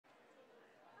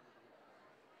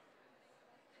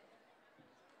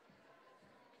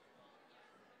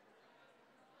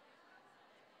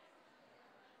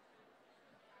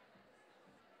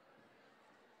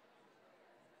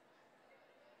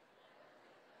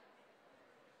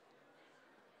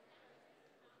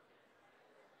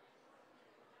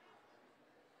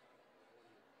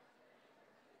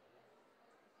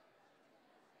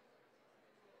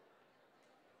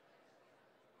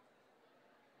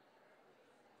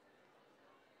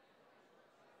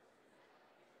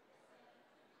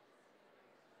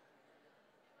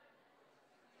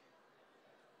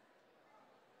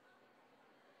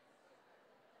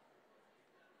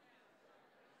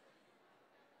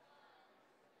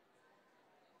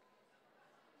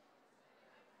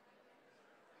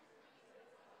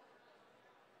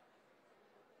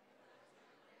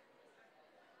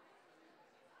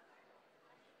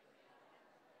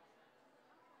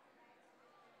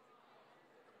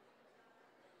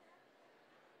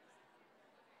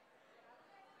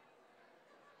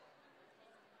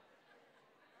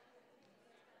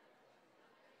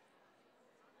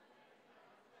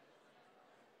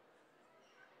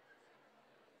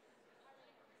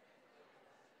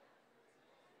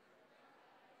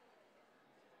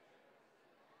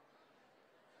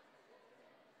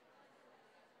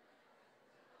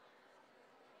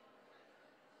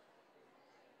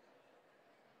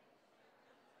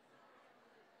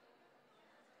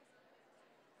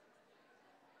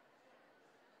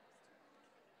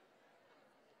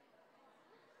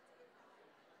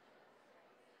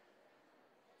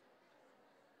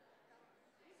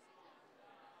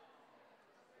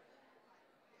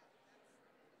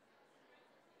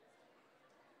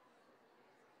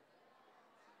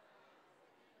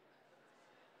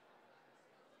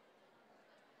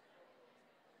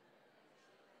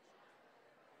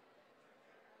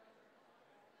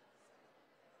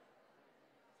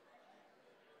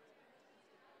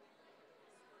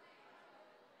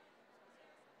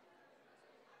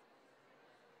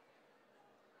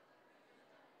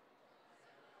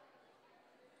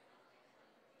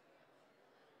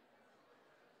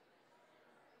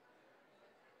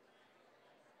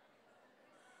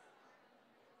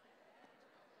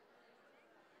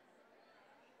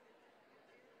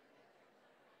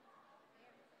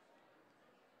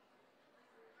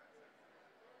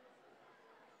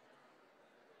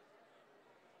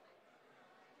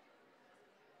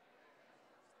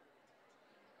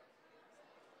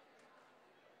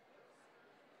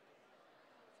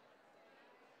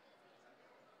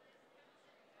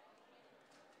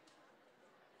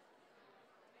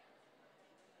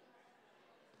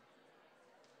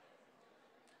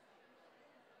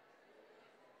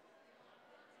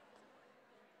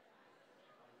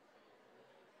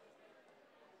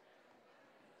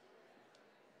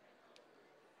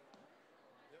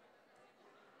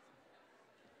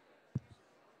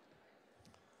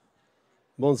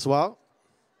Bonsoir.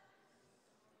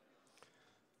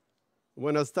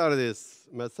 Buenas tardes.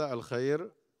 Masa al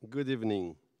khair. Good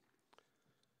evening.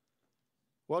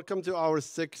 Welcome to our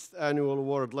 6th annual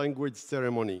World Language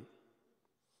Ceremony.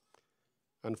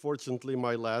 Unfortunately,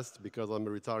 my last, because I'm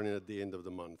retiring at the end of the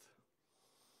month.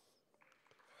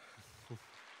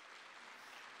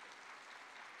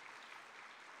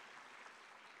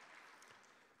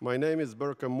 My name is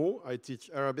Berka Mou. I teach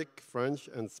Arabic, French,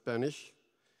 and Spanish.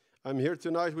 I'm here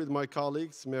tonight with my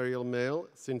colleagues, Mariel Mail,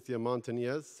 Cynthia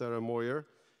Montañez, Sarah Moyer,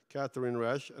 Catherine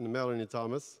Rash, and Melanie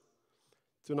Thomas.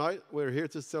 Tonight, we're here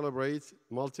to celebrate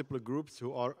multiple groups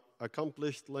who are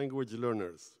accomplished language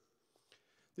learners.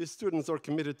 These students are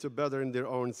committed to bettering their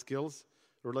own skills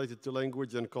related to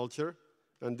language and culture,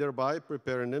 and thereby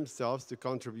preparing themselves to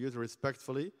contribute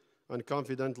respectfully and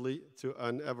confidently to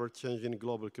an ever-changing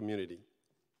global community.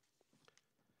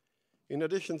 In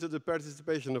addition to the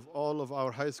participation of all of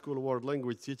our high school world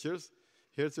language teachers,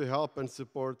 here to help and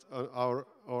support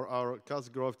our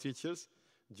Cosgrove teachers,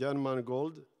 Jan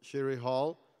Mangold, Sherry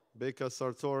Hall, Becca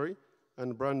Sartori,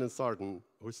 and Brandon Sarton,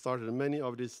 who started many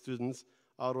of these students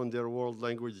out on their world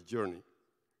language journey.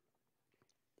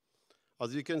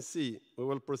 As you can see, we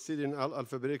will proceed in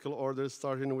alphabetical order,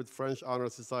 starting with French Honor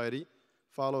Society,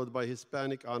 followed by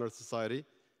Hispanic Honor Society,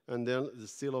 and then the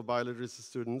Seal of Bioliteracy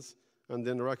students, and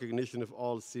then recognition of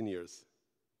all seniors.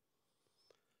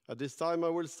 At this time, I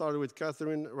will start with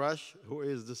Catherine Rash, who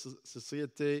is the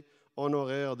Société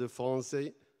Honoraire de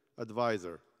Français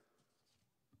advisor.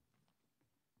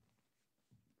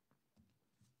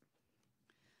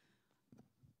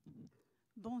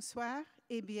 Bonsoir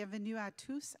et bienvenue à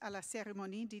tous à la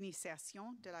cérémonie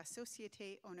d'initiation de la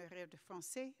Société Honoraire de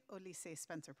Français au lycée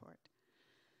Spencerport.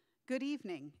 Good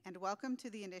evening, and welcome to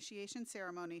the initiation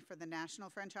ceremony for the National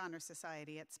French Honor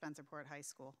Society at Spencerport High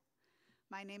School.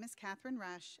 My name is Catherine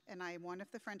Rash, and I am one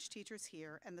of the French teachers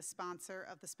here and the sponsor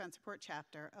of the Spencerport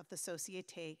chapter of the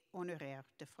Société Honoraire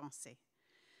de Français.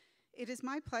 It is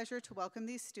my pleasure to welcome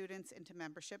these students into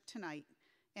membership tonight,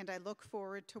 and I look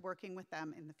forward to working with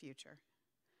them in the future.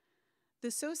 The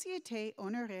Société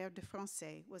Honoraire de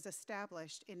Français was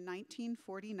established in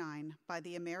 1949 by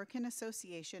the American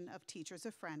Association of Teachers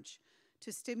of French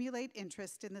to stimulate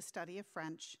interest in the study of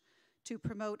French, to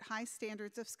promote high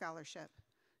standards of scholarship,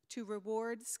 to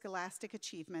reward scholastic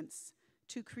achievements,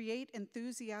 to create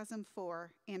enthusiasm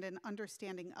for and an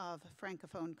understanding of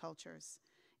Francophone cultures,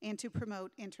 and to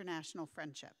promote international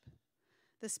friendship.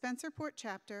 The Spencerport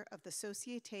chapter of the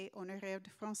Société Honoraire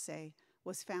de Français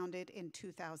was founded in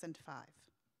 2005.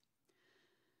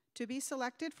 To be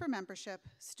selected for membership,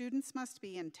 students must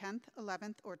be in 10th,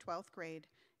 11th, or 12th grade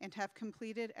and have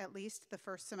completed at least the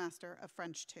first semester of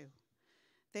French 2.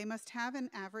 They must have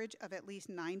an average of at least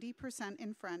 90%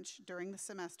 in French during the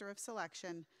semester of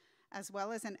selection, as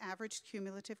well as an average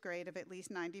cumulative grade of at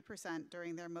least 90%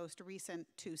 during their most recent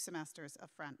 2 semesters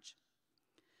of French.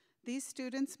 These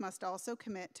students must also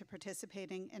commit to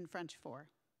participating in French 4.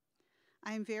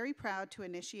 I am very proud to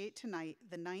initiate tonight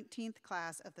the 19th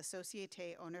class of the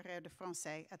Société Honoraire de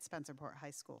Français at Spencerport High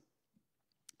School.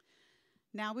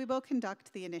 Now we will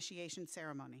conduct the initiation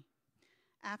ceremony.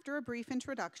 After a brief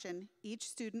introduction, each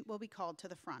student will be called to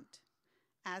the front.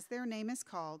 As their name is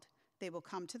called, they will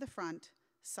come to the front,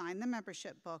 sign the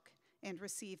membership book, and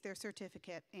receive their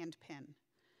certificate and pin.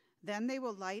 Then they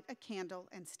will light a candle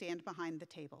and stand behind the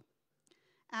table.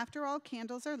 After all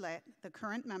candles are lit, the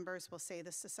current members will say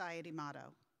the society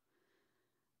motto: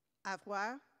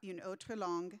 Avoir une autre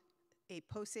langue et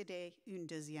posséder une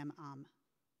deuxième âme.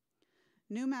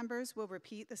 New members will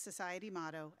repeat the society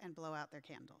motto and blow out their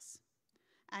candles.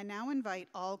 I now invite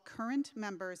all current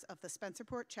members of the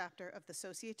Spencerport chapter of the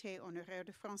Société Honoraire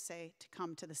de Français to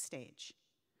come to the stage.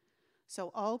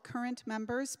 So all current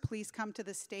members, please come to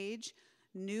the stage.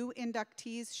 New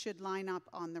inductees should line up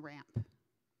on the ramp.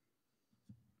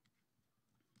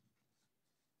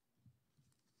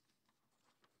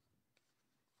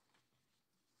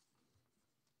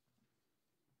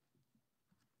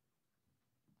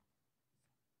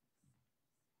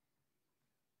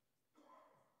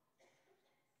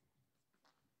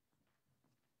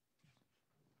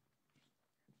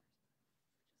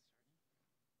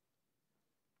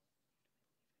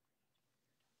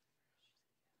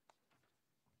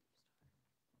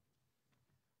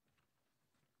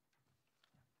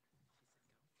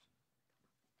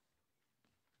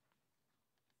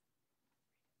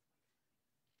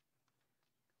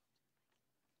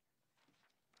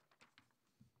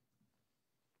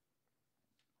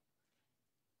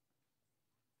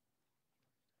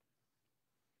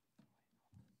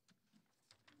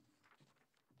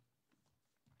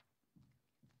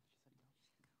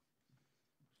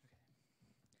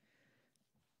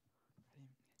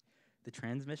 The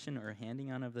transmission or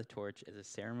handing on of the torch is a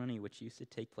ceremony which used to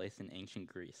take place in ancient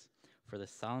Greece. For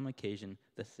this solemn occasion,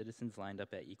 the citizens lined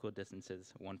up at equal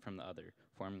distances, one from the other,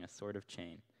 forming a sort of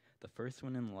chain. The first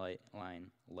one in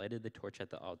line lighted the torch at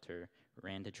the altar,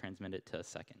 ran to transmit it to a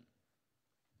second,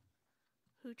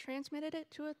 who transmitted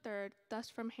it to a third. Thus,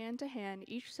 from hand to hand,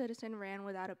 each citizen ran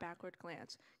without a backward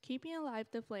glance, keeping alive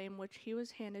the flame which he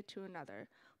was handed to another.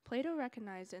 Plato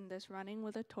recognized in this running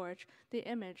with a torch the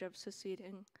image of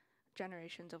succeeding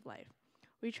generations of life.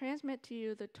 We transmit to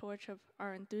you the torch of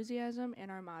our enthusiasm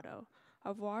and our motto.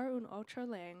 Avoir un autre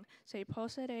langue, c'est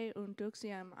posséder un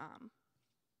deuxième âme.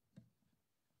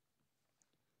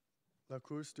 La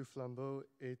course du flambeau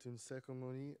est une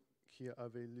cérémonie qui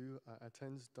avait lieu à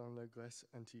Athènes dans la Grèce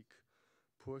antique.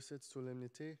 Pour cette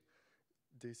solennité,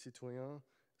 des citoyens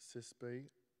s'espèrent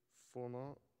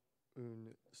formant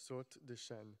une sorte de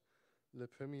chaîne. Le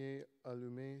premier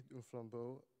allumé un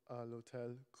flambeau à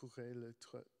l'autel courait le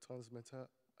transmettre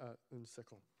à un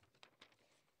second,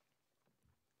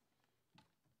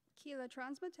 qui le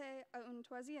transmettait à un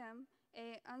troisième,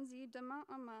 et ainsi de main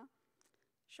en main.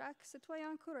 Chaque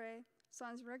citoyen courait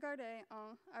sans regarder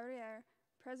en arrière,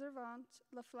 préservant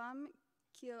la flamme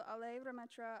qu'il allait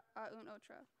remettre à un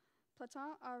autre.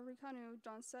 Platon a reconnu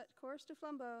dans cette course du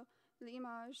flambeau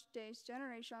l'image des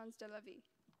générations de la vie.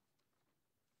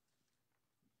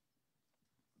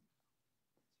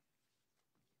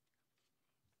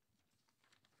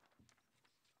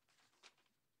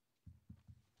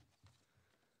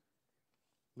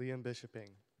 Liam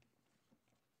Bishoping.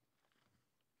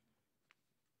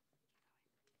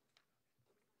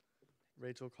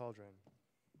 Rachel Caldron.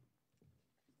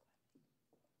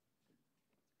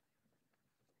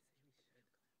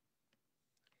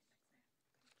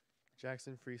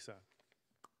 Jackson Friesa.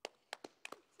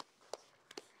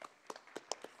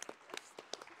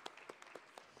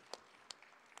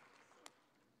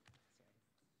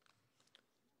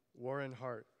 Warren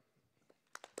Hart.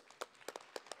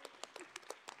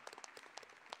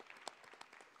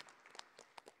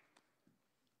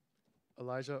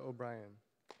 Elijah O'Brien.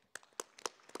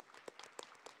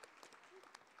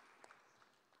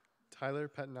 Tyler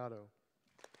Petnato.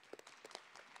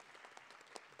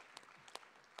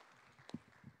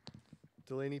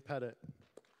 Delaney Pettit.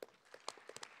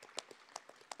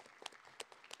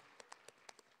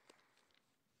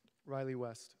 Riley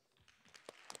West.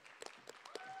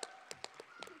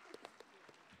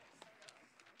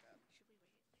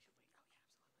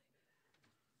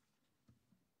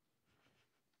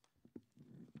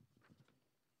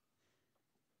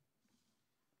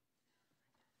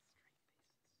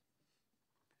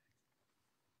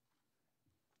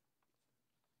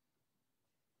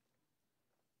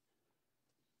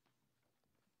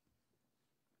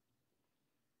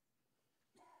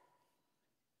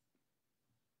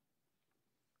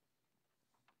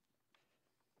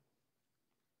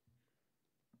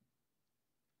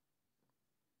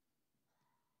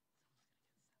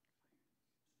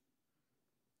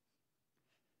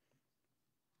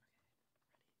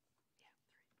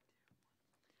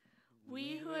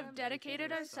 We who have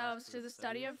dedicated ourselves to the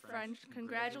study of French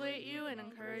congratulate you and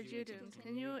encourage you to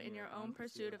continue in your own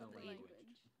pursuit of the language.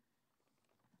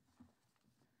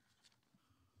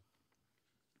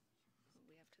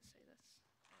 We have to say this.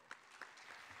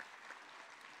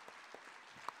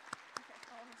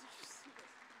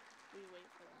 We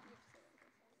wait for them. We're supposed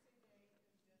to say that.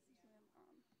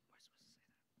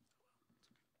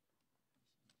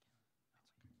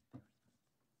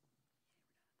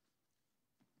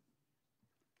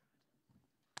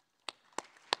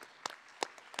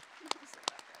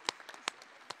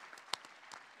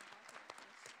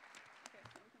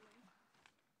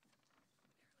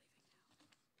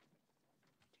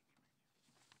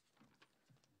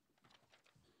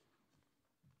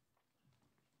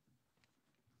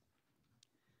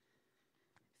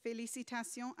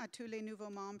 Félicitations à tous les nouveaux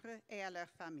membres et à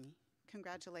leurs familles.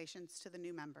 Congratulations to the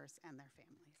new members and their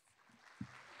families.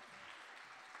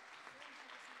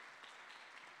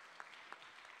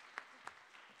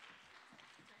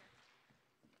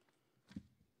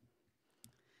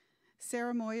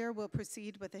 Sarah Moyer will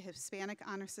proceed with the Hispanic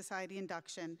Honor Society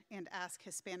induction and ask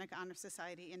Hispanic Honor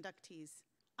Society inductees.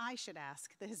 I should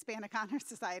ask the Hispanic Honor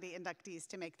Society inductees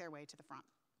to make their way to the front.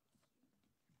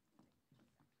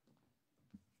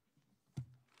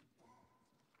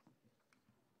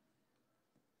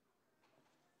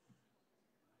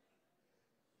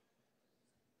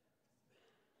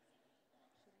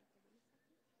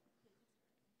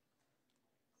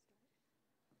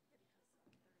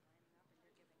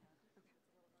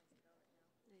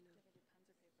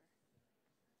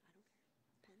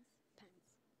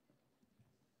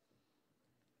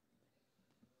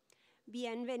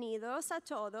 Bienvenidos a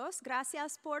todos.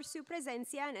 Gracias por su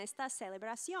presencia en esta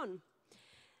celebración.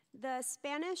 The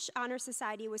Spanish Honor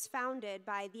Society was founded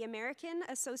by the American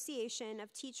Association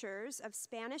of Teachers of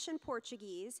Spanish and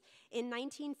Portuguese in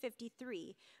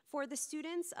 1953 for the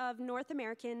students of North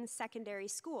American secondary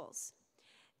schools.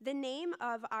 The name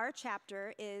of our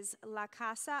chapter is La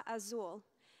Casa Azul,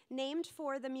 named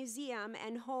for the museum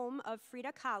and home of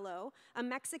Frida Kahlo, a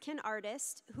Mexican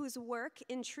artist whose work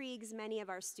intrigues many of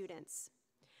our students.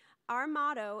 Our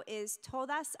motto is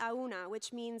Todas a una,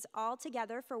 which means all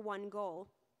together for one goal.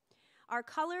 Our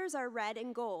colors are red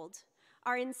and gold.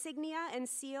 Our insignia and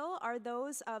seal are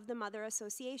those of the Mother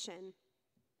Association.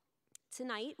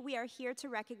 Tonight, we are here to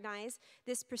recognize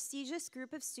this prestigious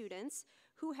group of students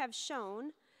who have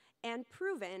shown and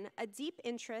proven a deep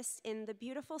interest in the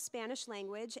beautiful Spanish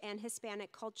language and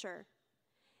Hispanic culture.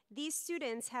 These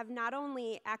students have not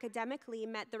only academically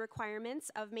met the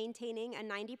requirements of maintaining a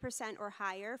 90% or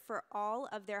higher for all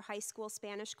of their high school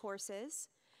Spanish courses,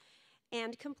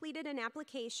 and completed an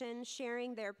application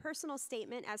sharing their personal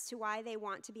statement as to why they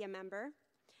want to be a member,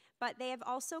 but they have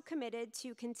also committed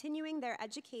to continuing their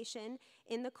education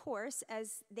in the course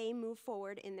as they move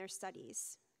forward in their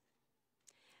studies.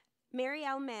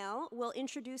 Marielle Mail will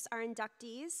introduce our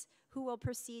inductees, who will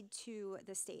proceed to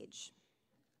the stage.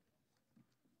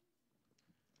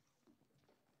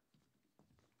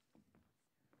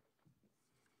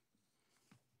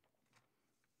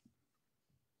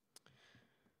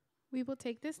 We will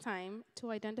take this time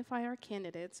to identify our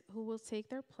candidates who will take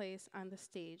their place on the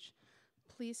stage.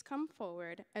 Please come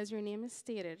forward as your name is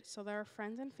stated so that our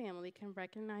friends and family can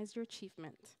recognize your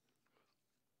achievement.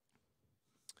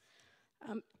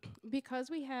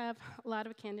 Because we have a lot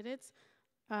of candidates,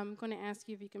 I'm going to ask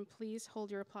you if you can please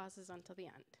hold your applauses until the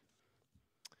end.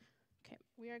 Okay,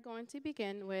 we are going to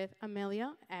begin with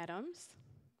Amelia Adams,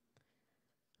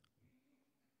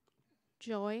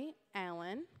 Joy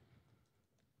Allen,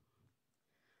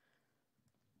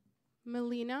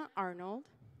 Melina Arnold,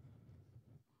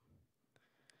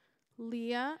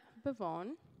 Leah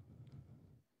Bavone,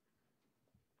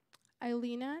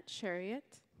 Eilena Chariot,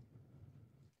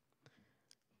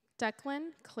 Declan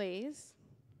Clays,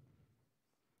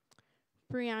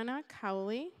 Brianna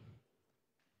Cowley,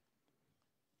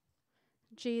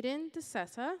 Jaden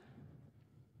DeSessa,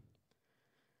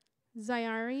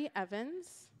 Zayari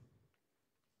Evans,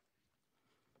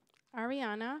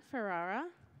 Ariana Ferrara,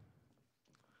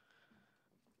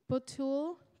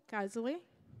 Botul Gazali,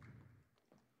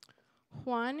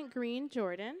 Juan Green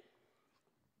Jordan,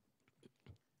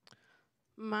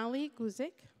 Molly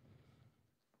Guzik,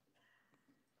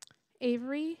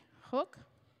 Avery Hook,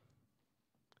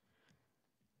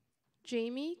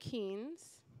 Jamie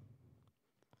Keynes,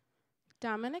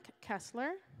 Dominic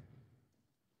Kessler,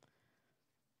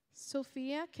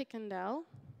 Sophia Kickendell,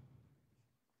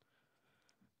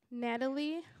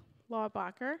 Natalie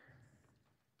Lawbacher,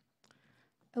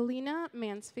 Alina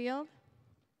Mansfield,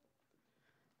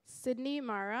 Sydney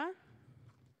Mara,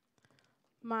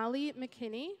 Molly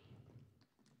McKinney,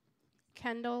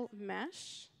 Kendall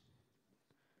Mesh,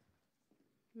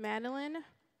 Madeline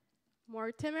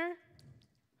Mortimer,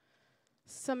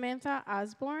 Samantha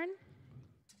Osborne,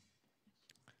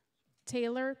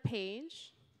 Taylor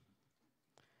Page,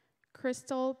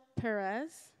 Crystal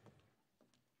Perez,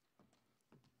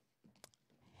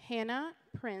 Hannah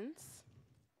Prince,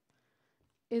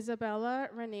 Isabella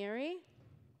Ranieri,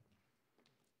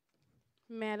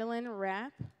 Madeline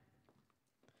Rapp,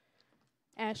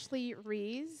 Ashley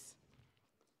Rees,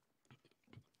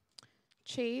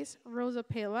 Chase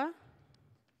Rosapela,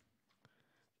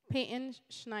 Peyton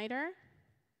Schneider,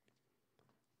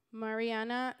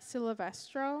 Mariana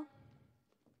Silvestro,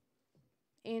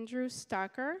 Andrew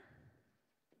Stocker,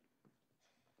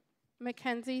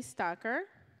 Mackenzie Stocker,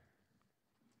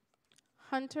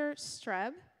 Hunter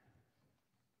Streb,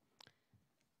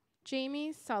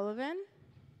 Jamie Sullivan,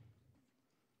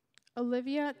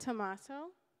 Olivia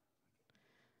Tomaso,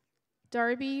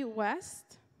 Darby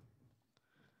West,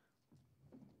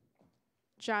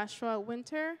 Joshua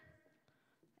Winter,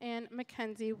 and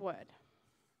Mackenzie Wood.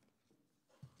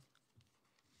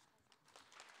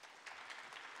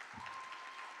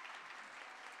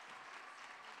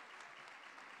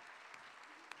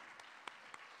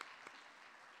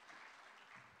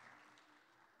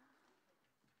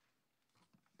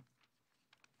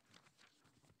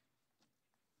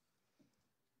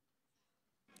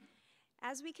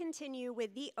 As we continue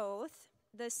with the oath,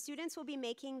 the students will be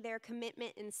making their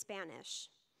commitment in Spanish.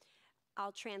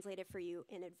 I'll translate it for you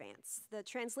in advance. The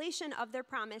translation of their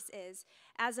promise is,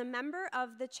 as a member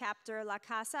of the chapter La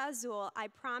Casa Azul, I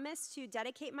promise to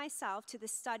dedicate myself to the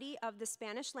study of the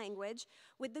Spanish language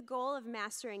with the goal of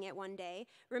mastering it one day,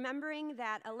 remembering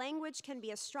that a language can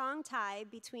be a strong tie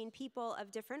between people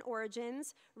of different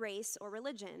origins, race, or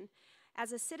religion.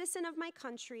 As a citizen of my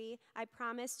country, I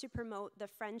promise to promote the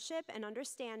friendship and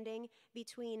understanding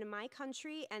between my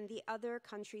country and the other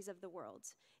countries of the world.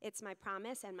 It's my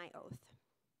promise and my oath.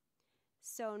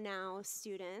 So now,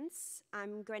 students,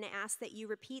 I'm going to ask that you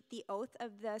repeat the oath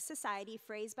of the society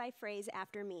phrase by phrase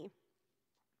after me.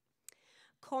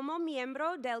 Como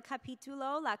miembro del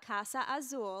capítulo La Casa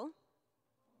Azul,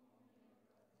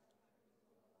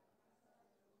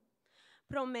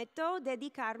 prometo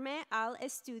dedicarme al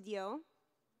estudio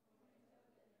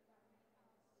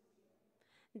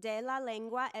de la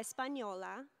lengua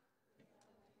española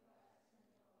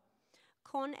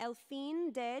con el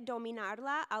fin de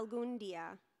dominarla algún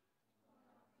día.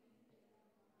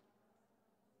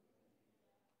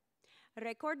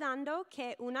 Recordando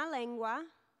que una lengua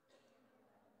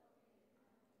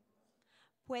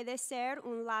puede ser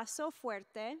un lazo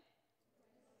fuerte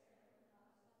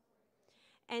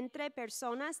entre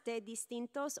personas de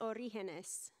distintos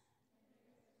orígenes,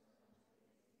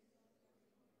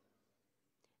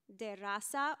 de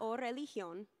raza o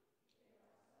religión.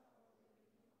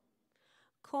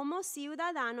 Como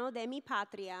ciudadano de mi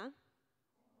patria,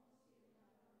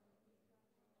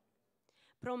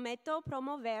 prometo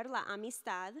promover la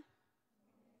amistad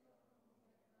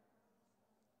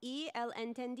y el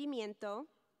entendimiento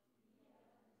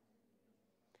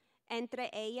entre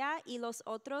ella y los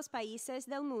otros países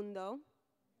del mundo.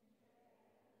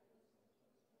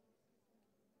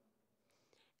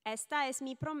 Esta es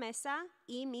mi promesa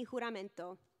y mi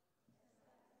juramento.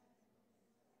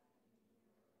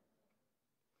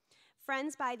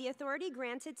 Friends, by the authority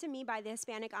granted to me by the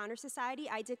Hispanic Honor Society,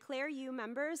 I declare you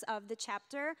members of the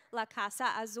chapter La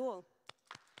Casa Azul.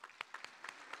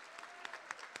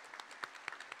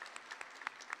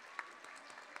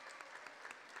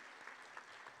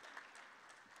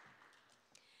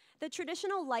 The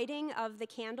traditional lighting of the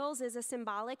candles is a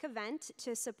symbolic event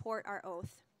to support our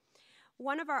oath.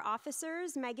 One of our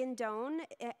officers, Megan Doan,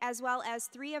 as well as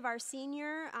 3 of our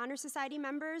senior Honor Society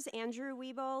members, Andrew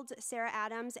Wiebold, Sarah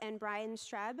Adams, and Brian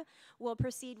Streb, will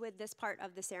proceed with this part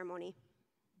of the ceremony.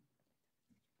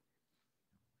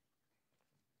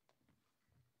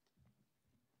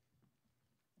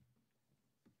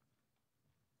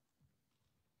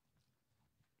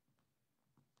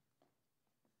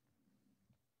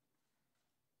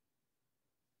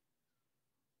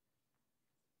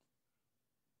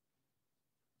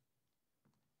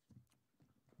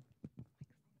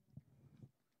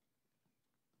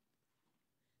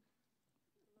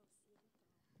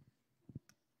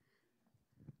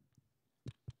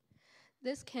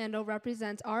 This candle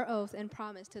represents our oath and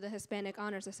promise to the Hispanic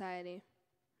Honor Society.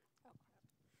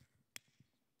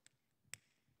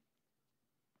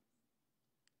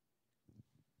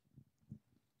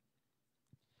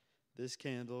 This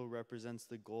candle represents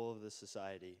the goal of the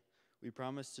society. We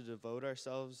promise to devote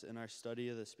ourselves in our study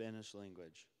of the Spanish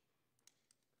language.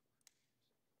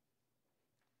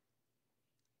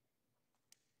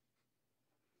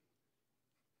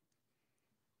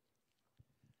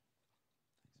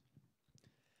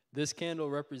 This candle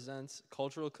represents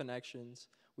cultural connections.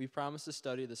 We promise to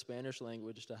study the Spanish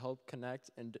language to help connect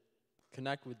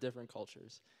with different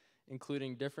cultures,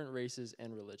 including different races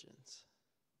and religions.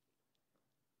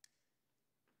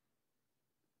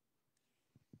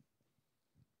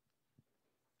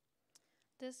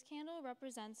 This candle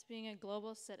represents being a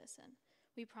global citizen.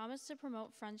 We promise to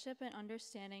promote friendship and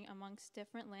understanding amongst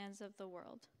different lands of the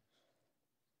world.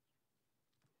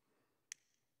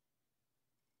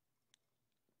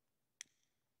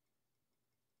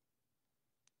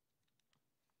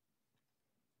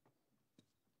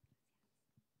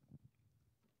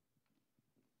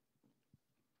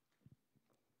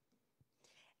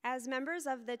 As members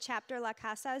of the chapter La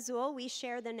Casa Azul, we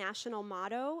share the national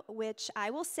motto, which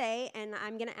I will say, and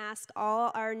I'm going to ask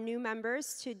all our new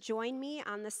members to join me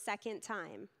on the second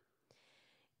time.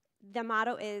 The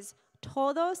motto is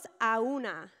Todos a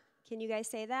una. Can you guys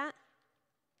say that?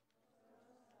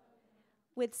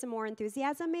 With some more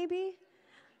enthusiasm, maybe?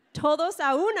 Todos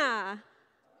a una.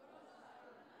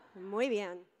 Muy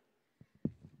bien.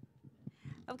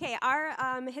 Okay, our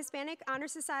Hispanic Honor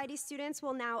Society students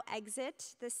will now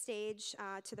exit the stage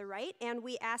to the right, and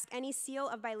we ask any seal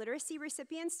of biliteracy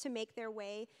recipients to make their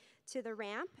way to the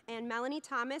ramp, and Melanie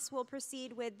Thomas will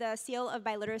proceed with the seal of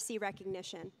biliteracy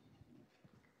recognition.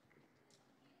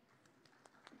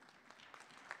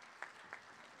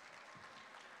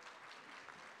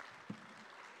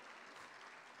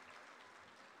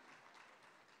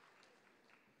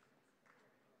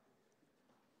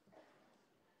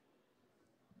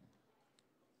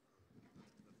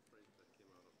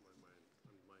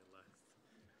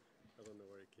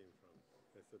 came from.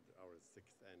 I said our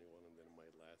sixth annual and then my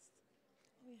last.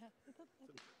 Oh, yeah. I thought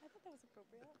that was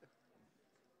appropriate.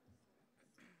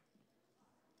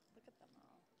 Look at them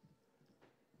all.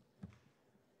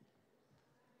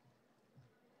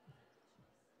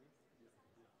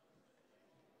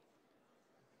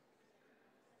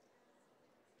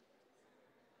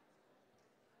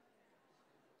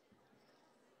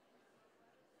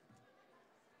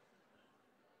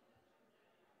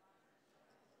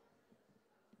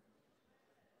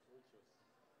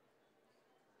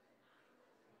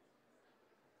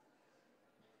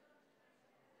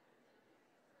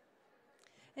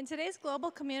 In today's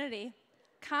global community,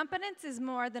 competence in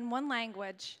more than one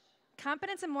language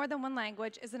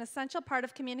is an essential part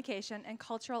of communication and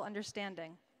cultural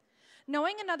understanding.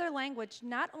 Knowing another language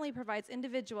not only provides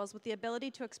individuals with the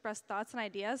ability to express thoughts and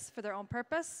ideas for their own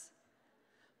purpose,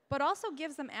 but also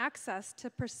gives them access to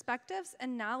perspectives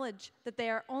and knowledge that they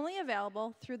are only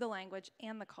available through the language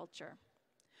and the culture.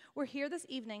 We're here this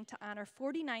evening to honor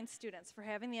 49 students for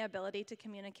having the ability to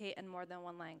communicate in more than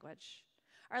one language.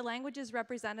 Our languages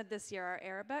represented this year are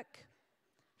Arabic,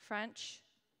 French,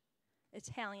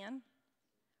 Italian,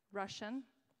 Russian,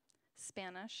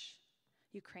 Spanish,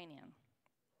 Ukrainian.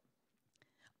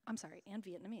 And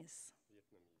Vietnamese.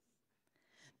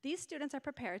 These students are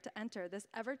prepared to enter this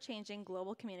ever-changing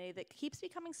global community that keeps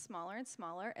becoming smaller and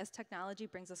smaller as technology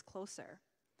brings us closer.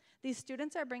 These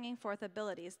students are bringing forth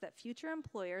abilities that future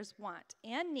employers want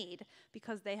and need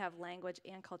because they have language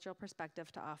and cultural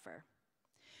perspective to offer.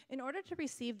 In order to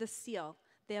receive the seal,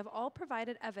 they have all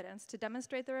provided evidence to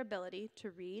demonstrate their ability to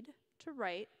read, to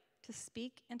write, to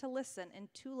speak, and to listen in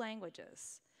 2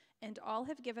 languages, and all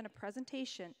have given a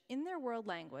presentation in their world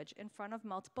language in front of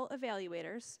multiple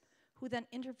evaluators who then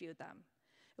interviewed them.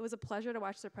 It was a pleasure to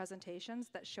watch their presentations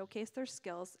that showcased their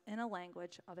skills in a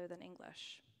language other than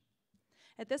English.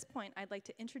 At this point, I'd like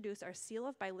to introduce our Seal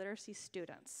of Biliteracy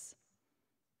students.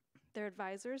 Their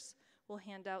advisors will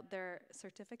hand out their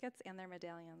certificates and their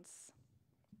medallions.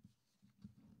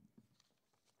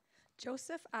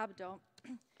 Joseph Abdo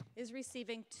is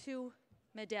receiving 2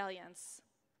 medallions.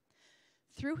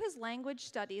 Through his language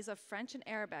studies of French and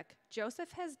Arabic,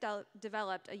 Joseph has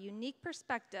developed a unique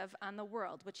perspective on the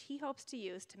world, which he hopes to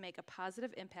use to make a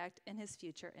positive impact in his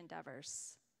future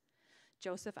endeavors.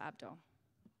 Joseph Abdo.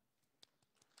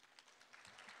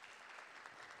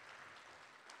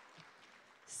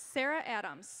 Sarah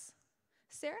Adams.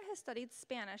 Sarah has studied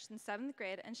Spanish in 7th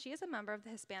grade, and she is a member of the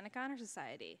Hispanic Honor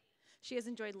Society. She has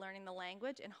enjoyed learning the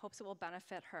language and hopes it will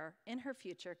benefit her in her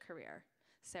future career.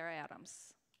 Sarah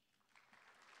Adams.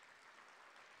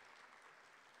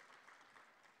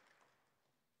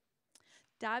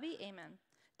 Dobby Amen.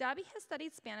 Dobby has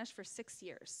studied Spanish for 6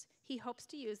 years. He hopes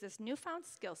to use this newfound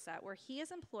skill set where he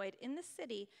is employed in the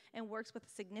city and works with a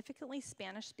significantly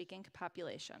Spanish-speaking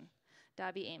population.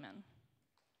 Dobby Amen.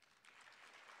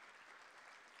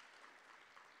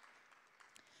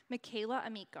 Michaela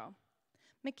Amico.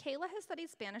 Michaela has studied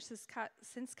Spanish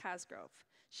since Cosgrove.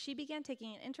 She began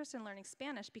taking an interest in learning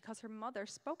Spanish because her mother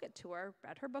spoke it to her,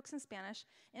 read her books in Spanish,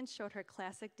 and showed her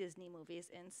classic Disney movies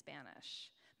in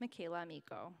Spanish. Michaela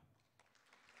Amico.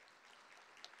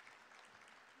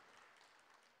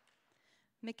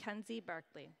 Mackenzie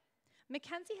Barkley.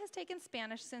 Mackenzie has taken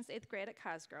Spanish since 8th grade at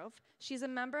Cosgrove. She's a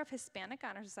member of Hispanic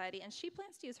Honor Society, and she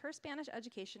plans to use her Spanish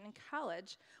education in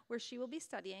college, where she will be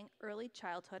studying early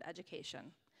childhood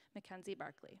education. Mackenzie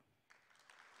Barkley.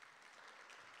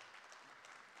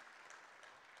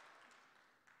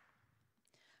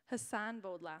 Hassan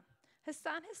Bodla.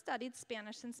 Hassan has studied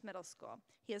Spanish since middle school.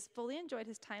 He has fully enjoyed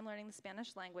his time learning the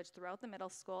Spanish language throughout the middle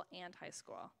school and high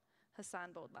school.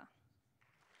 Hassan Bodla.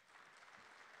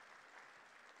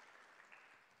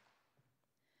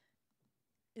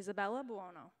 Isabella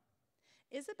Buono.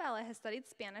 Isabella has studied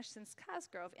Spanish since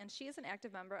Cosgrove, and she is an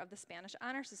active member of the Spanish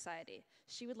Honor Society.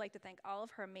 She would like to thank all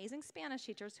of her amazing Spanish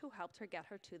teachers who helped her get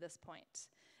her to this point.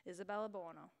 Isabella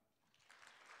Buono.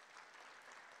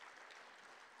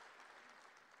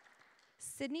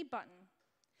 Sydney Button.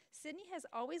 Sydney has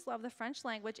always loved the French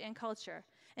language and culture,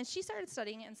 and she started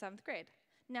studying it in 7th grade.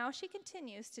 Now she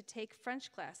continues to take French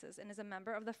classes and is a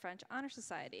member of the French Honor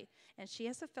Society, and she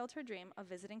has fulfilled her dream of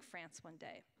visiting France one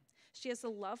day. She has a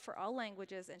love for all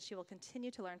languages, and she will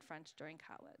continue to learn French during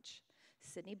college.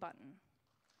 Sydney Button.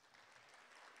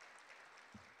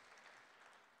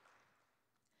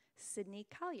 Sydney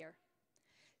Collier.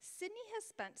 Sydney has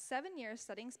spent 7 years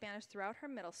studying Spanish throughout her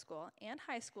middle school and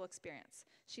high school experience.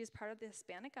 She is part of the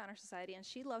Hispanic Honor Society, and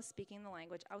she loves speaking the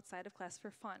language outside of class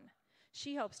for fun.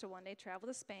 She hopes to one day travel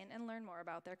to Spain and learn more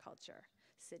about their culture.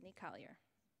 Sydney Collier.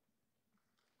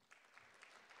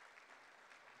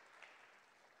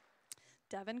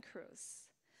 Devin Cruz.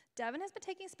 Devin has been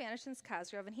taking Spanish since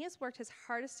Cosgrove, and he has worked his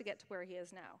hardest to get to where he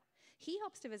is now. He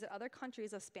hopes to visit other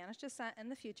countries of Spanish descent in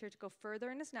the future to go further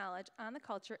in his knowledge on the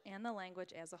culture and the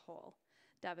language as a whole.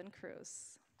 Devin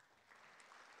Cruz.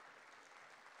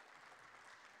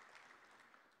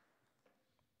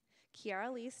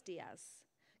 Kiara Lise Diaz.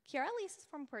 Kiara Lise is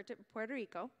from Puerto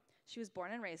Rico. She was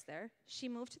born and raised there. She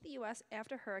moved to the U.S.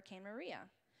 after Hurricane Maria.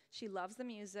 She loves the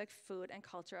music, food, and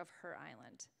culture of her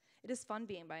island. It is fun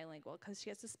being bilingual because she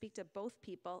has to speak to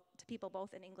people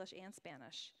both in English and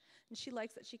Spanish. And she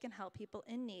likes that she can help people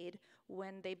in need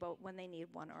when they need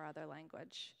one or other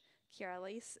language. Kiara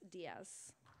Lise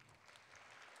Diaz.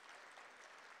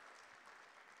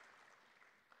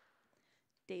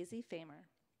 Daisy Famer.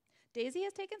 Daisy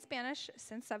has taken Spanish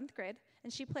since 7th grade,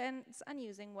 and she plans on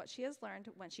using what she has learned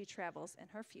when she travels in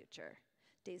her future.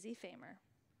 Daisy Famer.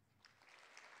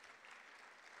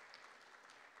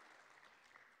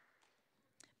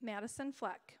 Madison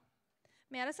Fleck.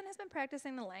 Madison has been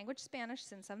practicing the language Spanish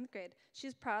since 7th grade. She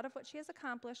is proud of what she has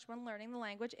accomplished when learning the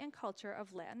language and culture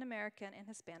of Latin American and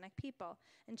Hispanic people,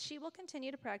 and she will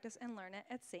continue to practice and learn it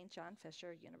at St. John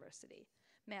Fisher University.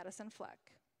 Madison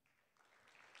Fleck.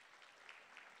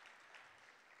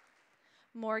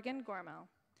 Morgan Gormel.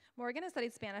 Morgan has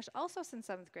studied Spanish also since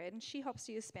 7th grade, and she hopes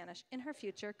to use Spanish in her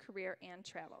future career and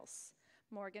travels.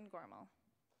 Morgan Gormel.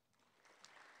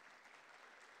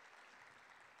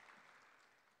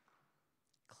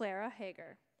 Clara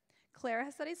Hager. Clara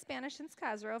has studied Spanish since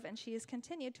Cosgrove, and she has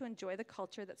continued to enjoy the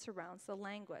culture that surrounds the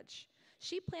language.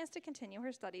 She plans to continue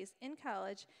her studies in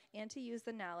college and to use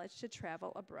the knowledge to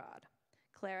travel abroad.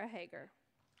 Clara Hager.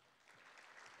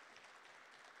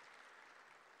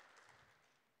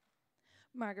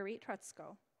 Marguerite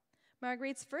Trutsko.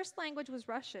 Marguerite's first language was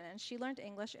Russian, and she learned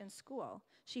English in school.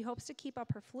 She hopes to keep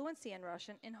up her fluency in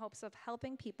Russian in hopes of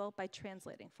helping people by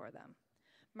translating for them.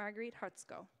 Marguerite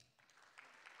Trutsko.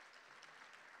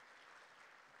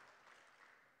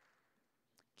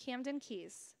 Camden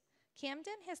Keys.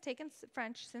 Camden has taken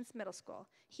French since middle school.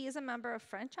 He is a member of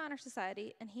French Honor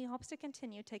Society, and he hopes to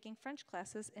continue taking French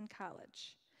classes in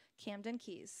college. Camden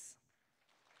Keys.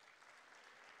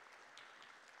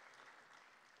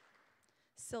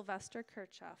 Sylvester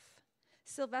Kirchhoff.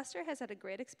 Sylvester has had a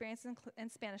great experience in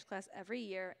Spanish class every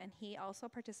year, and he also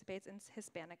participates in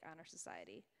Hispanic Honor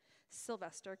Society.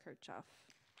 Sylvester Kirchhoff.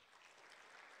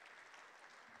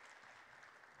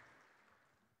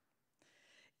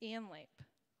 Ian Lape,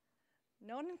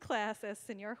 known in class as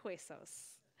Senor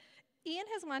Huesos. Ian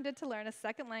has wanted to learn a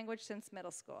second language since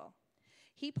middle school.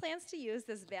 He plans to use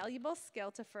this valuable skill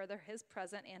to further his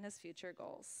present and his future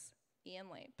goals. Ian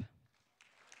Lape.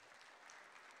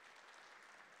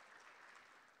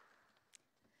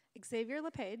 Xavier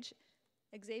LePage.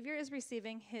 Xavier is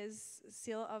receiving his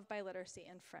seal of biliteracy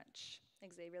in French.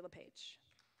 Xavier LePage.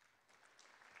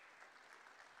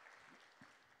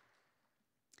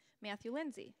 Matthew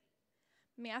Lindsay.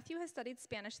 Matthew has studied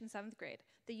Spanish in 7th grade.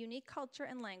 The unique culture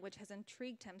and language has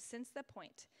intrigued him since that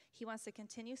point. He wants to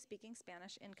continue speaking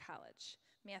Spanish in college.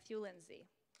 Matthew Lindsay.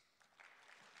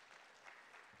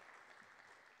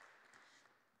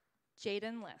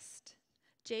 Jaden List.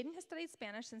 Jaden has studied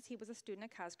Spanish since he was a student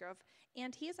at Cosgrove,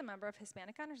 and he is a member of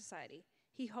Hispanic Honor Society.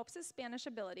 He hopes his Spanish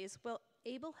abilities will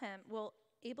able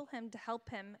him to help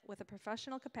him with a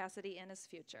professional capacity in his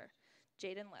future.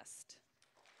 Jaden List.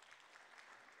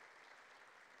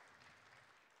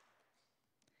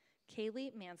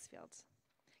 Kaylee Mansfield.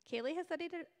 Kaylee has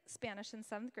studied Spanish in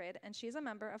 7th grade, and she is a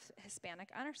member of Hispanic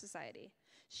Honor Society.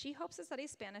 She hopes to study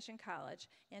Spanish in college,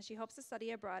 and she hopes to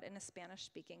study abroad in a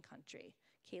Spanish-speaking country.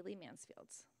 Kaylee Mansfield.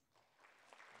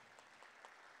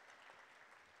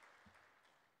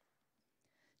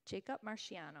 Jacob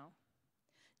Marciano.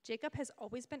 Jacob has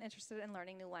always been interested in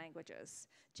learning new languages.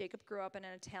 Jacob grew up in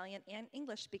an Italian and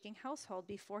English-speaking household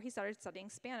before he started studying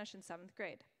Spanish in 7th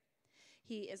grade.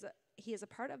 He was a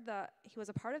part of the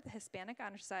Hispanic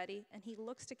Honor Society, and he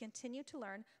looks to continue to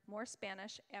learn more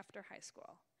Spanish after high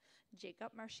school.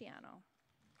 Jacob Marciano.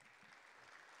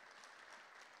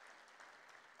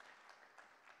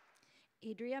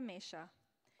 Adria Mesha.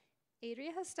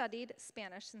 Adria has studied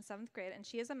Spanish since 7th grade, and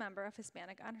she is a member of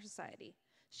Hispanic Honor Society.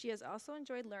 She has also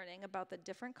enjoyed learning about the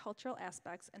different cultural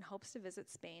aspects and hopes to visit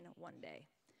Spain one day.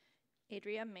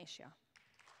 Adria Mesha.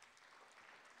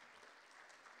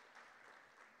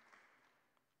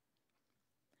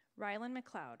 Rylan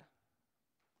McLeod.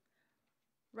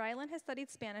 Rylan has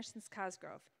studied Spanish since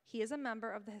Cosgrove. He is a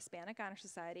member of the Hispanic Honor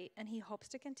Society, and he hopes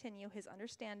to continue his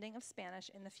understanding of Spanish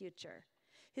in the future.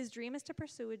 His dream is to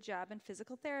pursue a job in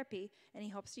physical therapy, and he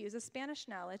hopes to use his Spanish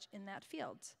knowledge in that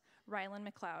field. Rylan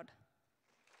McLeod.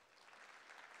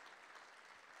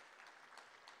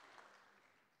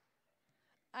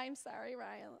 I'm sorry,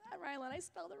 Rylan, I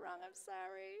spelled it wrong, I'm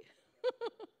sorry.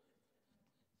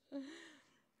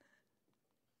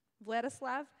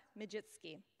 Vladislav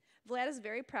Mijitsky. Vlad is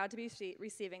very proud to be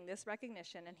receiving this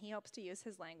recognition, and he hopes to use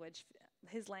his language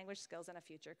skills in a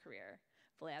future career.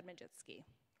 Vlad Mijitsky.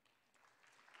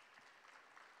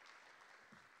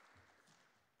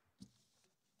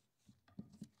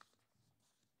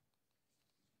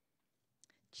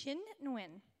 Chin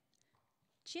Nguyen.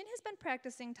 Chin has been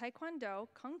practicing Taekwondo,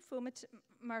 Kung Fu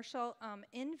martial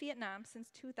in Vietnam since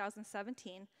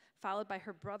 2017, followed by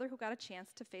her brother who got a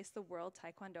chance to face the World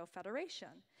Taekwondo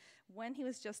Federation when he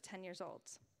was just 10 years old.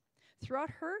 Throughout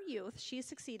her youth, she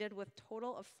succeeded with a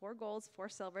total of 4 golds, 4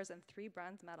 silvers, and 3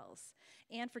 bronze medals.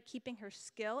 And for keeping her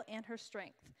skill and her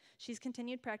strength, she's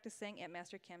continued practicing at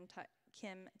Master Kim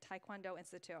Taekwondo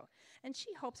Institute, and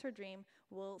she hopes her dream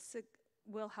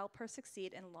will help her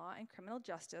succeed in law and criminal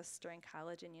justice during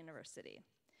college and university.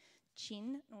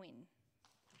 Chin Nguyen.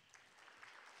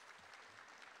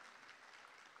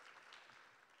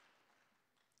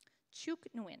 Chuk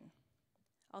Nguyen,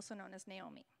 also known as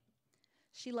Naomi.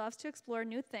 She loves to explore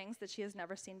new things that she has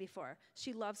never seen before.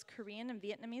 She loves Korean and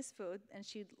Vietnamese food, and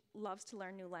she loves to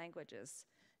learn new languages.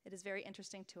 It is very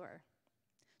interesting to her.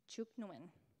 Chuk Nguyen.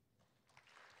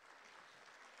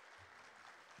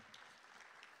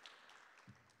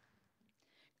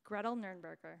 Gretel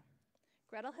Nurnberger.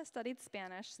 Gretel has studied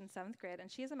Spanish since 7th grade,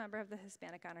 and she is a member of the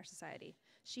Hispanic Honor Society.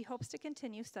 She hopes to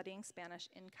continue studying Spanish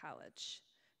in college.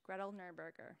 Gretel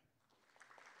Nurnberger.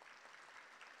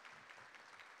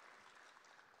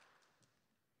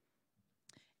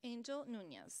 Angel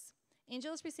Nunez.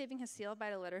 Angel is receiving his seal of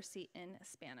vital literacy in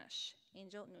Spanish.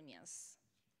 Angel Nunez.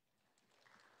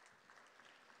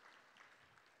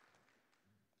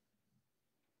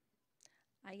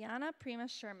 Ayana Prima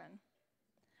Sherman.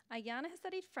 Ayana has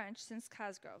studied French since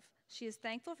Cosgrove. She is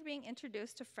thankful for being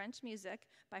introduced to French music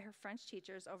by her French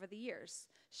teachers over the years.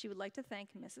 She would like to thank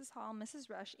Mrs. Hall, Mrs.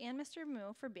 Rush, and Mr.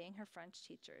 Moo for being her French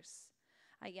teachers.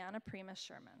 Ayana Prima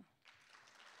Sherman.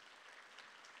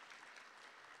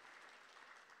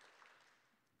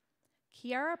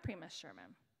 Kiara Prima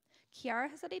Sherman. Kiara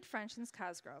has studied French since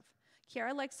Cosgrove.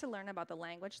 Kiara likes to learn about the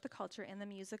language, the culture, and the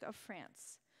music of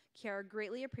France. Kiara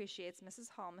greatly appreciates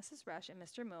Mrs. Hall, Mrs. Rush, and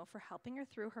Mr. Moo for helping her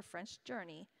through her French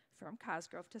journey from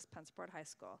Cosgrove to Spencerport High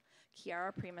School.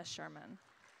 Kiara Prima Sherman.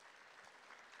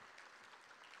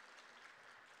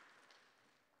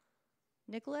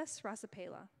 Nicholas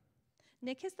Rasapela.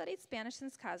 Nick has studied Spanish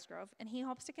since Cosgrove, and he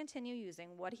hopes to continue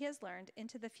using what he has learned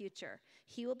into the future.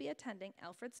 He will be attending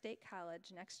Alfred State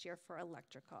College next year for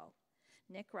electrical.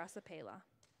 Nick Rasapela.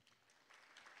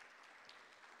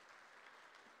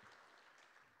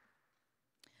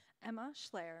 Emma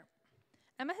Schleyer.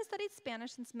 Emma has studied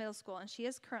Spanish since middle school, and she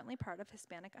is currently part of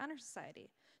Hispanic Honor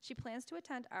Society. She plans to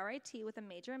attend RIT with a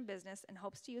major in business and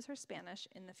hopes to use her Spanish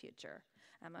in the future.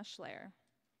 Emma Schleyer.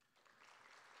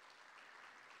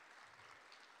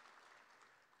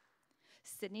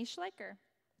 Sydney Schleicher.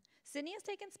 Sydney has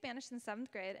taken Spanish since 7th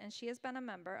grade, and she has been a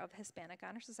member of Hispanic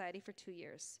Honor Society for 2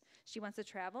 years. She wants to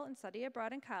travel and study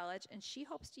abroad in college, and she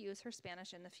hopes to use her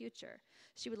Spanish in the future.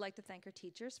 She would like to thank her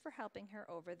teachers for helping her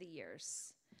over the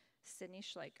years. Sydney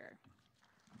Schleicher.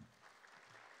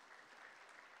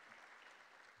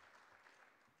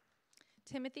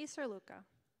 Timothy Serluca.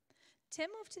 Tim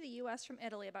moved to the U.S. from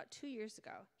Italy about 2 years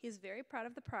ago. He is very proud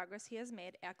of the progress he has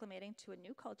made acclimating to a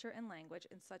new culture and language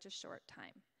in such a short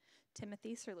time.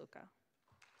 Timothy Serluca.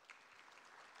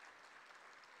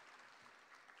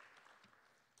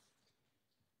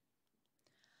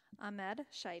 Ahmed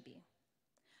Shaibi.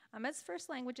 Ahmed's first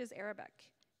language is Arabic.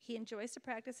 He enjoys to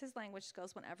practice his language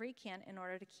skills whenever he can in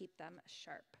order to keep them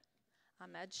sharp.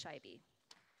 Ahmed Shaibi.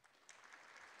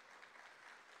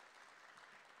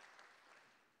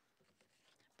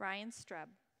 Brian Streb.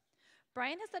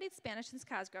 Brian has studied Spanish since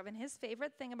Cosgrove, and his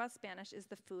favorite thing about Spanish is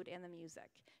the food and the music.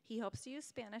 He hopes to use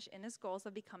Spanish in his goals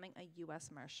of becoming a U.S.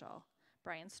 Marshal.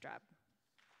 Brian Streb.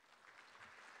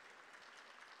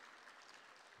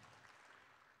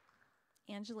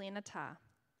 Angelina Ta.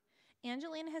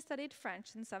 Angelina has studied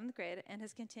French in 7th grade and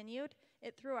has continued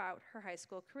it throughout her high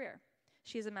school career.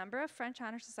 She is a member of French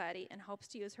Honor Society and hopes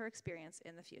to use her experience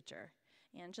in the future.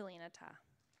 Angelina Ta.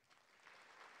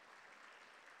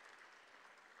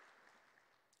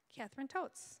 Catherine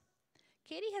Totes.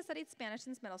 Katie has studied Spanish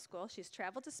since middle school. She's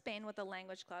traveled to Spain with the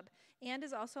language club and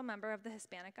is also a member of the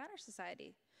Hispanic Honor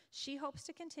Society. She hopes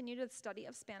to continue the study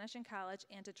of Spanish in college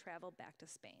and to travel back to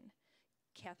Spain.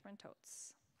 Catherine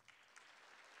Totes.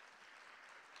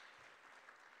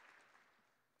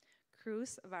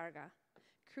 Cruz Varga.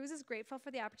 Cruz is grateful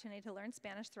for the opportunity to learn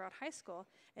Spanish throughout high school,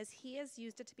 as he has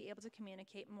used it to be able to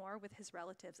communicate more with his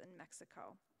relatives in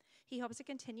Mexico. He hopes to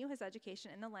continue his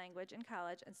education in the language in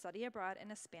college and study abroad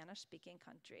in a Spanish-speaking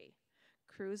country.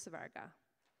 Cruz Varga.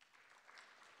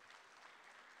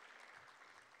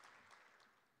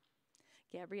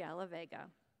 Gabriela Vega.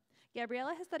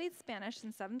 Gabriela has studied Spanish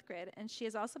since 7th grade, and she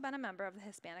has also been a member of the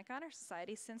Hispanic Honor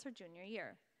Society since her junior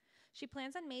year. She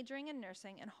plans on majoring in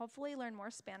nursing and hopefully learn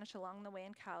more Spanish along the way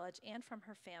in college and from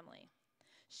her family.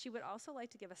 She would also like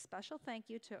to give a special thank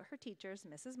you to her teachers,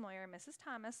 Mrs. Moyer and Mrs.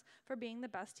 Thomas, for being the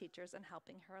best teachers and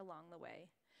helping her along the way.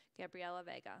 Gabriela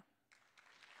Vega.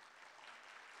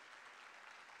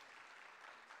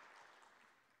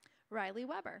 Riley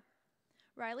Weber.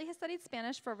 Riley has studied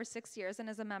Spanish for over 6 years and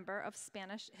is a member of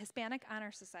Hispanic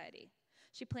Honor Society.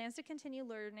 She plans to continue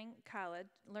learning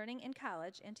in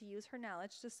college and to use her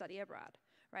knowledge to study abroad.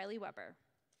 Riley Weber.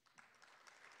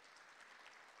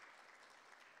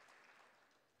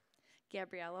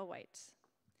 Gabriela White.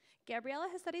 Gabriela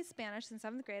has studied Spanish since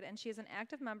 7th grade, and she is an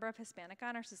active member of Hispanic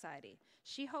Honor Society.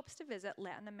 She hopes to visit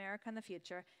Latin America in the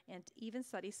future and even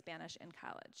study Spanish in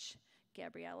college.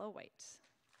 Gabriela White.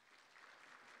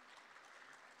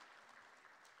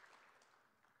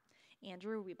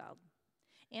 Andrew Wiebald.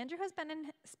 Andrew has been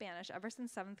in Spanish ever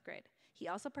since 7th grade. He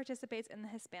also participates in the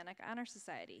Hispanic Honor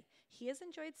Society. He has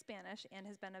enjoyed Spanish and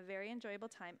has been a very enjoyable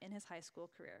time in his high school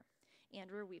career.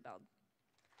 Andrew Wiebald.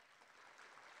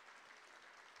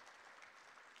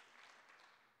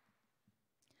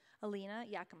 Alina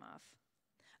Yakimov.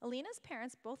 Alina's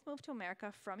parents both moved to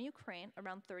America from Ukraine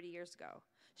around 30 years ago.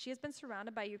 She has been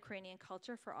surrounded by Ukrainian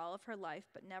culture for all of her life,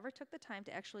 but never took the time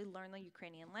to actually learn the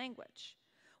Ukrainian language.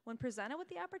 When presented with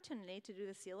the opportunity to do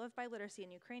the Seal of Biliteracy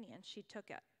in Ukrainian, she took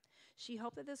it. She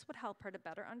hoped that this would help her to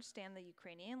better understand the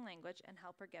Ukrainian language and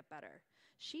help her get better.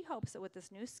 She hopes that with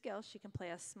this new skill, she can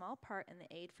play a small part in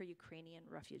the aid for Ukrainian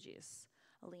refugees.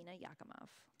 Alina Yakimov.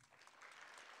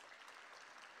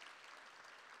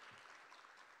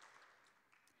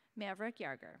 Maverick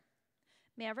Yarger.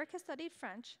 Maverick has studied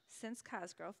French since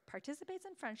Cosgrove, participates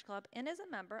in French Club, and is a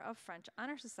member of French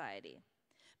Honor Society.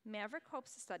 Maverick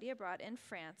hopes to study abroad in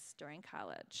France during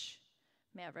college.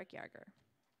 Maverick Yarger.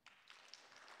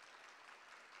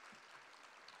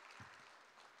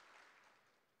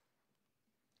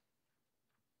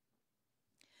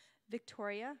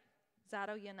 Victoria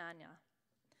Zato-Yananya.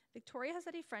 Victoria has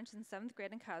studied French in 7th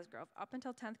grade in Cosgrove up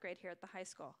until 10th grade here at the high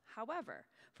school. However,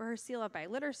 for her Seal of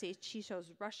Biliteracy, she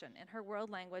chose Russian in her world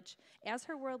language as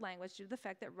her world language due to the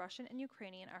fact that Russian and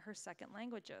Ukrainian are her second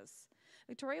languages.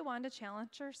 Victoria wanted to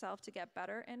challenge herself to get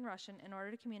better in Russian in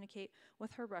order to communicate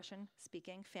with her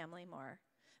Russian-speaking family more.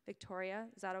 Victoria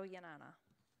Zato-Yananya.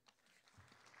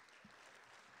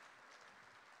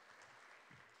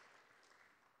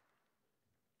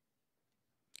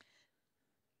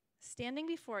 Standing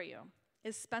before you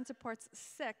is Spencerport's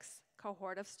 6th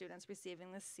cohort of students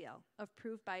receiving this seal,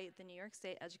 approved by the New York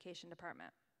State Education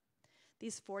Department.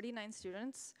 These 49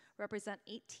 students represent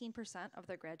 18% of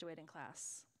their graduating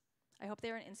class. I hope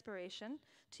they are an inspiration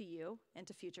to you and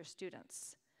to future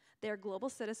students. They are global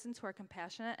citizens who are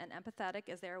compassionate and empathetic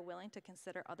as they are willing to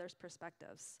consider others'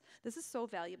 perspectives. This is so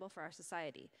valuable for our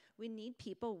society. We need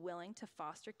people willing to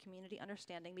foster community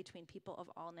understanding between people of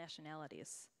all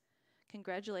nationalities.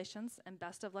 Congratulations and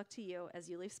best of luck to you as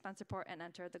you leave Spencerport and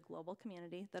enter the global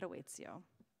community that awaits you.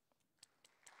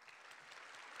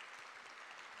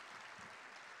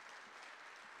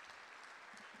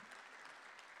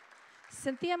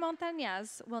 Cynthia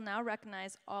Montañez will now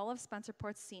recognize all of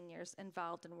Spencerport's seniors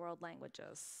involved in world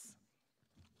languages.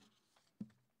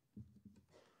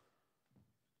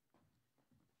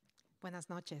 Buenas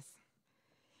noches.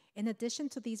 In addition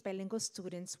to these bilingual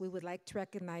students, we would like to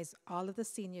recognize all of the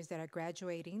seniors that are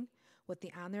graduating with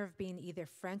the honor of being either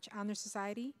French Honor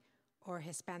Society or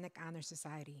Hispanic Honor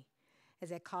Society.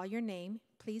 As I call your name,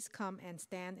 please come and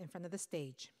stand in front of the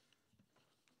stage.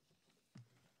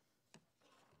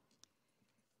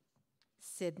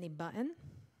 Sydney Button,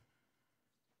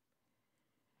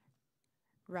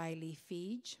 Riley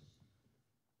Feege,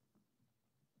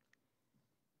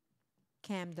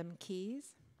 Camden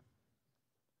Keys,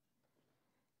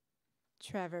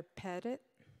 Trevor Pettit,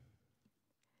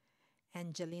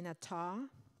 Angelina Taw,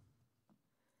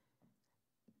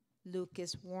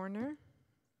 Lucas Warner,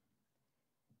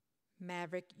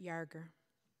 Maverick Yarger.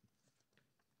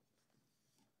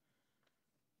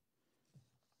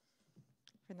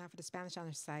 For now, for the Spanish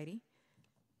Honor Society,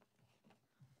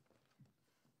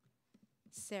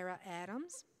 Sarah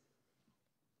Adams,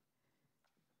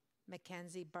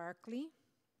 Mackenzie Barkley,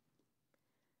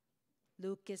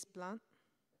 Lucas Blount,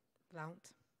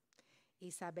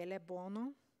 Isabella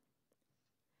Buono,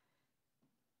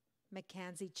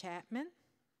 Mackenzie Chapman,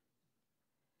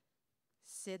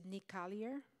 Sydney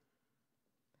Collier,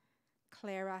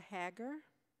 Clara Hager,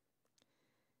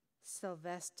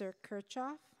 Sylvester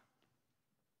Kirchhoff,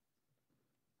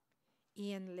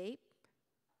 Ian Lape,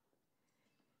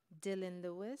 Dylan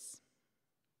Lewis,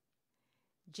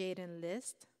 Jaden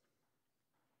List,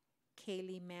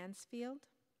 Kaylee Mansfield,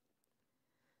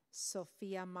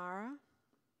 Sophia Mara,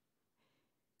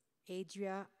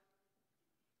 Adria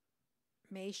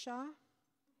Mayshaw,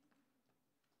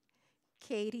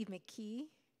 Katie McKee,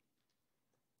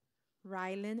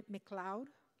 Rylan McLeod,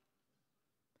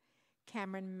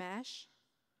 Cameron Mesh,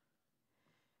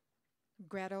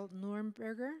 Gretel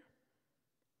Nuremberger,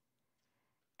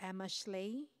 Emma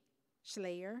Schleyer,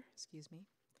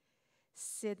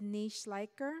 Sydney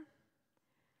Schleicher,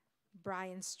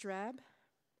 Brian Streb,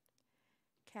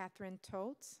 Catherine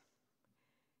Totes,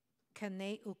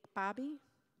 Kane Ukpabi,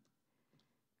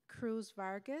 Cruz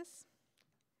Vargas,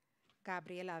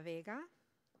 Gabriela Vega,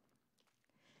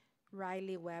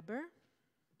 Riley Weber,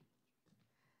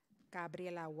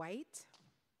 Gabriela White,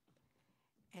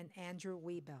 and Andrew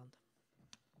Wiebeld.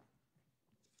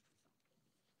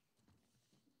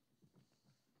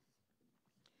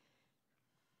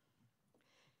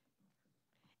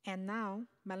 And now,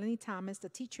 Melanie Thomas, the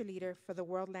teacher leader for the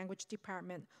World Language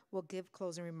Department, will give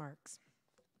closing remarks.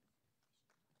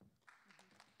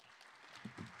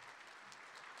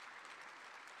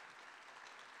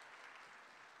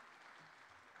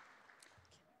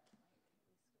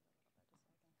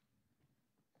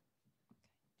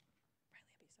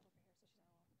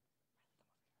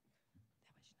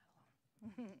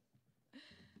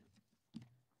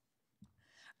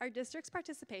 Our district's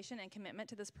participation and commitment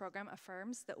to this program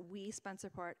affirms that we,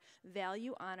 Spencerport,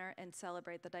 value, honor, and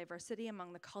celebrate the diversity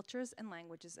among the cultures and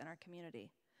languages in our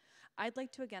community. I'd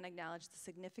like to again acknowledge the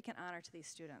significant honor to these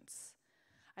students.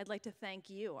 I'd like to thank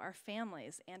you, our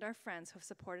families, and our friends who have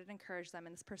supported and encouraged them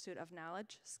in this pursuit of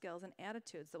knowledge, skills, and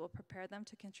attitudes that will prepare them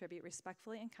to contribute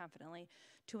respectfully and confidently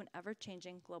to an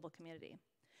ever-changing global community.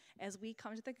 As we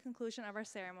come to the conclusion of our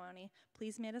ceremony,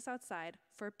 please meet us outside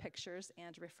for pictures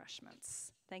and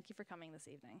refreshments. Thank you for coming this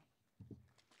evening.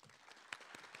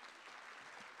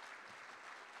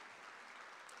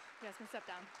 You guys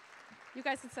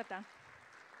can step down.